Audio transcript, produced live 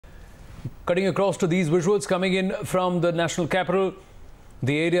Cutting across to these visuals coming in from the national capital.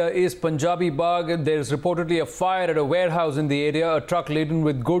 The area is Punjabi Bagh. There is reportedly a fire at a warehouse in the area. A truck laden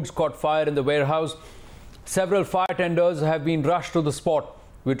with goods caught fire in the warehouse. Several fire tenders have been rushed to the spot.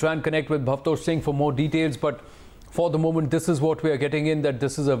 We try and connect with Bhavtosh Singh for more details, but for the moment, this is what we are getting in, that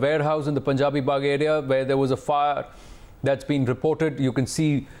this is a warehouse in the Punjabi Bagh area where there was a fire that's been reported. You can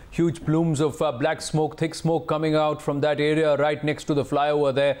see huge plumes of black smoke, thick smoke coming out from that area right next to the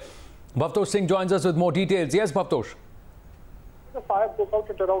flyover there. Bhavtosh Singh joins us with more details. Yes, Bhavtosh. The fire broke out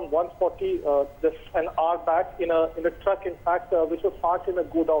at around 1:40 just an hour back in a truck, in fact, which was parked in a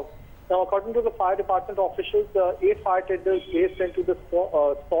godown. Now, according to the fire department officials, 8 fire tenders raced into the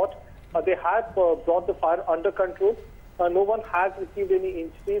spot. They have brought the fire under control. No one has received any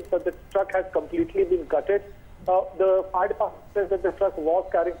injuries, but the truck has completely been gutted. The fire department says that the truck was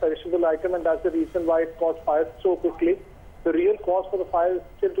carrying perishable item, and that's the reason why it caused fire so quickly. The real cause for the fire is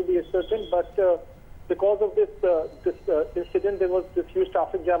still to be ascertained, but because of this incident, there was this huge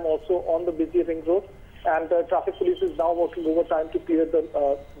traffic jam also on the busy ring road, and traffic police is now working overtime to clear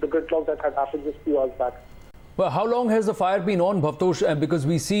the gridlock that had happened just a few hours back. Well, how long has the fire been on, Bhavtosh? Because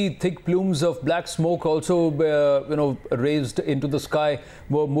we see thick plumes of black smoke also, raised into the sky,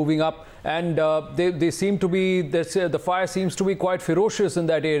 moving up, and they seem to be. The fire seems to be quite ferocious in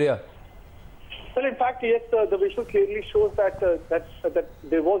that area. Well, in fact, yes, the visual clearly shows that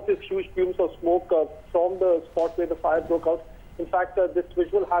there was this huge plumes of smoke from the spot where the fire broke out. In fact, this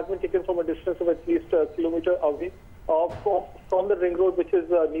visual has been taken from a distance of at least a kilometer away from the ring road, which is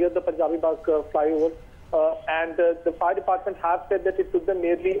near the Punjabi Bagh flyover. And the fire department have said that it took them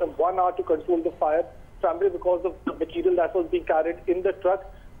nearly 1 hour to control the fire, primarily because of the material that was being carried in the truck.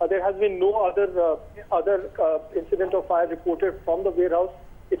 There has been no other incident of fire reported from the warehouse.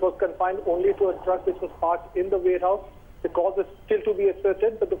 It was confined only to a truck which was parked in the warehouse. The cause is still to be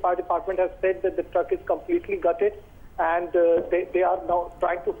ascertained, but the fire department has said that the truck is completely gutted, and they are now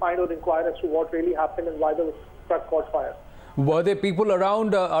trying to find or inquire as to what really happened and why the truck caught fire. Were there people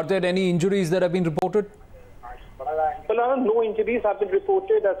around? Are there any injuries that have been reported? Well, no injuries have been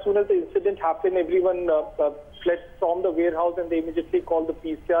reported. As soon as the incident happened, everyone fled from the warehouse, and they immediately called the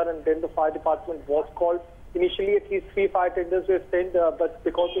PCR, and then the fire department was called. Initially, at least 3 fire tenders were sent, but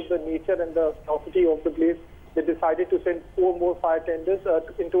because of the nature and the velocity of the blaze, they decided to send 4 more fire tenders.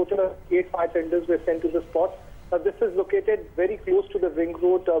 In total, 8 fire tenders were sent to the spot. This is located very close to the ring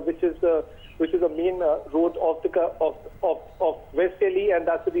road, which is a main road of West Delhi, and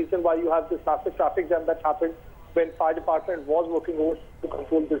that's the reason why you have this massive traffic jam that happened when fire department was working over to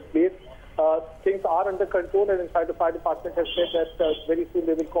control this place. Things are under control, and in fact, the fire department has said that very soon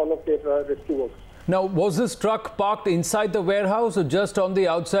they will call off their rescue work. Now, was this truck parked inside the warehouse or just on the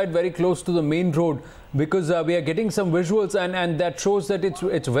outside, very close to the main road? Because we are getting some visuals, and that shows that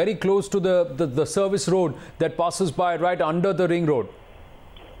it's very close to the service road that passes by right under the ring road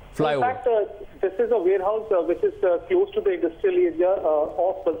flyover. In fact, this is a warehouse which is close to the industrial area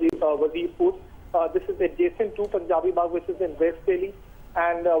of Wazirpur. This is adjacent to Punjabi Bagh, which is in West Delhi.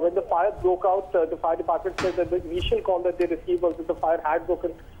 And when the fire broke out, the fire department said that the initial call that they received was that the fire had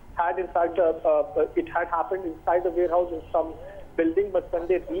in fact, it had happened inside the warehouse in some building, but when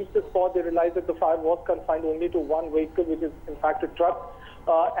they reached the spot, they realized that the fire was confined only to one vehicle, which is in fact a truck.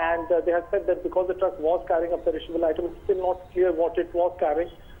 And they have said that because the truck was carrying a perishable item, it's still not clear what it was carrying.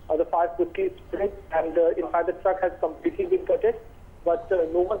 The fire quickly spread, and in fact, the truck has completely been gutted, but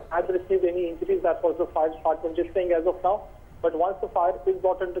no one has received any injuries. That's what the fire department is saying as of now. But once the fire is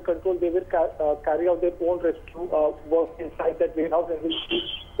brought under control, they will carry out their own rescue work inside that warehouse, and will see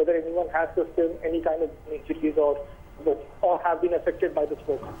whether anyone has sustained any kind of injuries or have been affected by the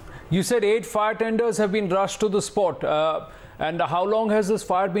smoke. You said 8 fire tenders have been rushed to the spot. And how long has this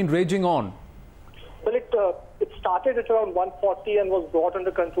fire been raging on? Well, it started at around 1:40 and was brought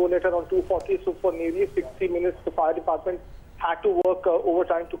under control at around 2:40. So for nearly 60 minutes, the fire department had to work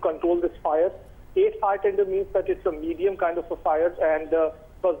overtime to control this fire. 8 fire tender means that it's a medium kind of a fire, and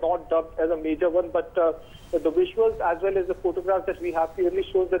was not dubbed as a major one. But the visuals as well as the photographs that we have clearly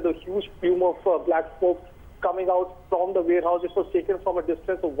shows that the huge plume of black smoke coming out from the warehouse. It was taken from a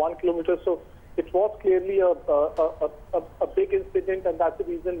distance of 1 kilometer. So it was clearly a big incident, and that's the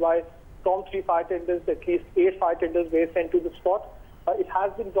reason why from 3 fire tenders, at least 8 fire tenders were sent to the spot. It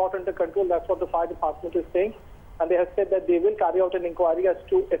has been brought under control. That's what the fire department is saying. And they have said that they will carry out an inquiry as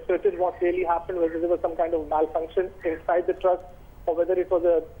to ascertain what really happened, whether there was some kind of malfunction inside the truck or whether it was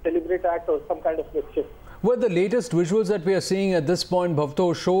a deliberate act or some kind of mischief. Well, the latest visuals that we are seeing at this point,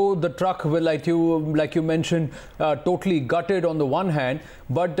 Bhavto, show the truck, well, like you mentioned, totally gutted on the one hand,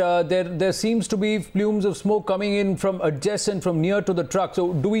 but there seems to be plumes of smoke coming in from adjacent, from near to the truck.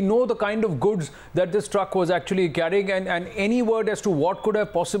 So do we know the kind of goods that this truck was actually carrying, and any word as to what could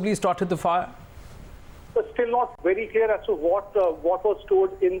have possibly started the fire? It's still not very clear as to what was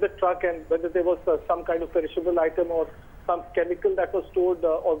stored in the truck and whether there was some kind of perishable item or some chemical that was stored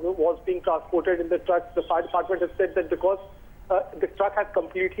or was being transported in the truck. The fire department has said that because the truck has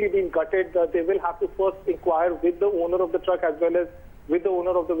completely been gutted, they will have to first inquire with the owner of the truck as well as with the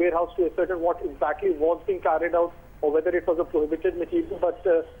owner of the warehouse to ascertain what exactly was being carried out or whether it was a prohibited material. But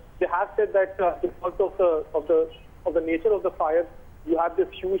they have said that because of the nature of the fire, you have this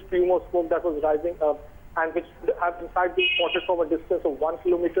huge plume of smoke that was rising and which have in fact been spotted from a distance of 1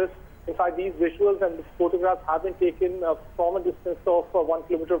 kilometer. In fact, these visuals and the photographs have been taken from a distance of 1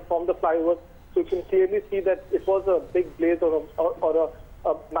 kilometer from the flyover. So you can clearly see that it was a big blaze or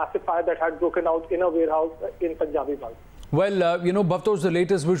a massive fire that had broken out in a warehouse in Punjabi Bagh. Well, you know, Bhavtosh, the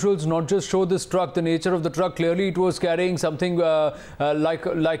latest visuals not just show this truck, the nature of the truck. Clearly, it was carrying something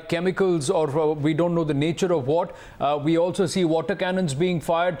like chemicals, or we don't know the nature of what. We also see water cannons being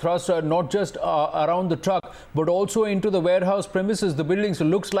fired, thrust not just around the truck, but also into the warehouse premises, the building. So,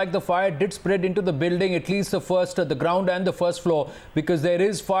 looks like the fire did spread into the building, at least the ground and the first floor, because there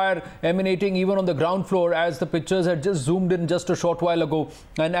is fire emanating even on the ground floor, as the pictures had just zoomed in just a short while ago.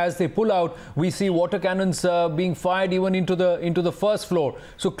 And as they pull out, we see water cannons being fired even into the first floor.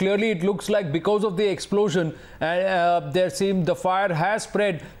 So clearly it looks like because of the explosion, the fire has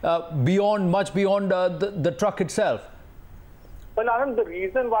spread much beyond the truck itself. Well, Anand, the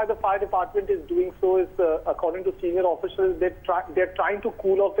reason why the fire department is doing so is, according to senior officials, they're trying to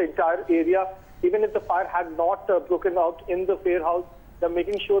cool off the entire area. Even if the fire had not broken out in the warehouse, they're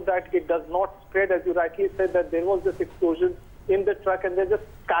making sure that it does not spread. As you rightly said, that there was this explosion in the truck, and they're just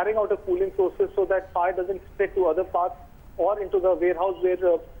carrying out a cooling process so that fire doesn't spread to other parts or into the warehouse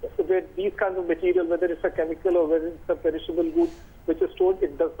where these kinds of material, whether it's a chemical or whether it's a perishable good which is stored,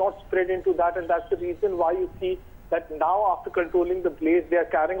 it does not spread into that. And that's the reason why you see that now, after controlling the blaze, they are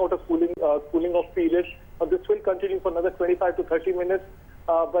carrying out a cooling off period. This will continue for another 25 to 30 minutes.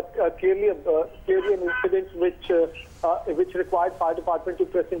 But clearly an incident which required fire department to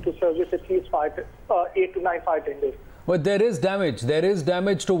press into service at least 8 to 9 fire tenders. But there is damage. There is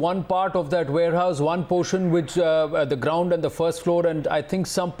damage to one part of that warehouse, one portion which the ground and the first floor, and I think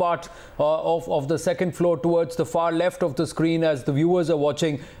some part of the second floor towards the far left of the screen as the viewers are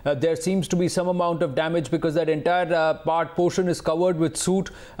watching. There seems to be some amount of damage because that entire portion is covered with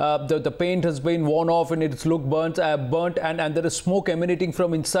soot. The paint has been worn off and it's looked burnt and there is smoke emanating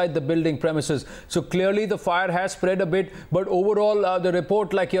from inside the building premises. So clearly the fire has spread a bit, but overall the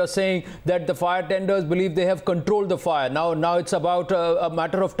report, like you're saying, that the fire tenders believe they have controlled the fire. Now it's about a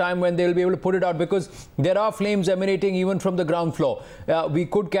matter of time when they'll be able to put it out, because there are flames emanating even from the ground floor. We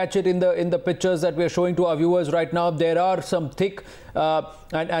could catch it in the pictures that we are showing to our viewers right now. There are some thick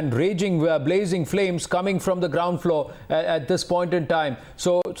and raging, blazing flames coming from the ground floor at this point in time.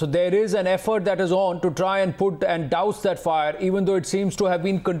 So there is an effort that is on to try and put and douse that fire, even though it seems to have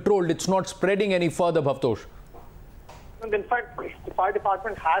been controlled. It's not spreading any further, Bhavtosh. And in fact, the fire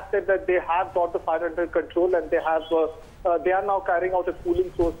department has said that they have got the fire under control, and they are now carrying out a cooling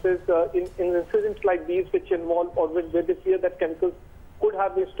process in incidents like these, which involve or where they fear that chemicals could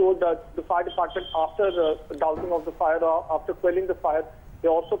have been stored. The fire department, after dousing of the fire or after quelling the fire, they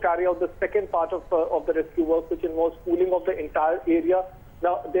also carry out the second part of the rescue work, which involves cooling of the entire area.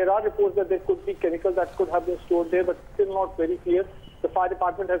 Now, there are reports that there could be chemicals that could have been stored there, but still not very clear. The fire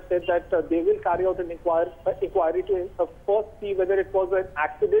department has said that they will carry out an inquiry to first see whether it was an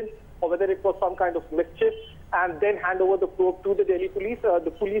accident or whether it was some kind of mischief, and then hand over the probe to the Delhi police. The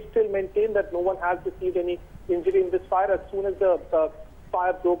police still maintain that no one has received any injury in this fire. As soon as the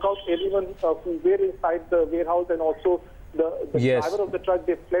fire broke out, everyone who were inside the warehouse and also the driver of the truck,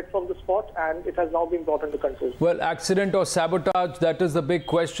 they fled from the spot, and it has now been brought under control. Well, accident or sabotage, that is the big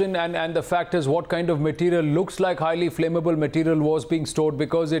question, and the fact is what kind of material, looks like highly flammable material, was being stored,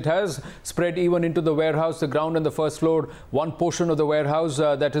 because it has spread even into the warehouse, the ground and the first floor, one portion of the warehouse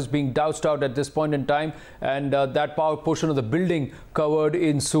that is being doused out at this point in time, and that portion of the building covered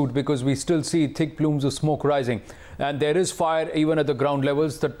in soot, because we still see thick plumes of smoke rising. And there is fire even at the ground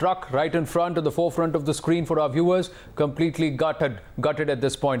levels. The truck right in front, at the forefront of the screen for our viewers, completely gutted at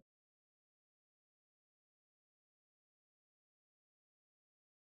this point.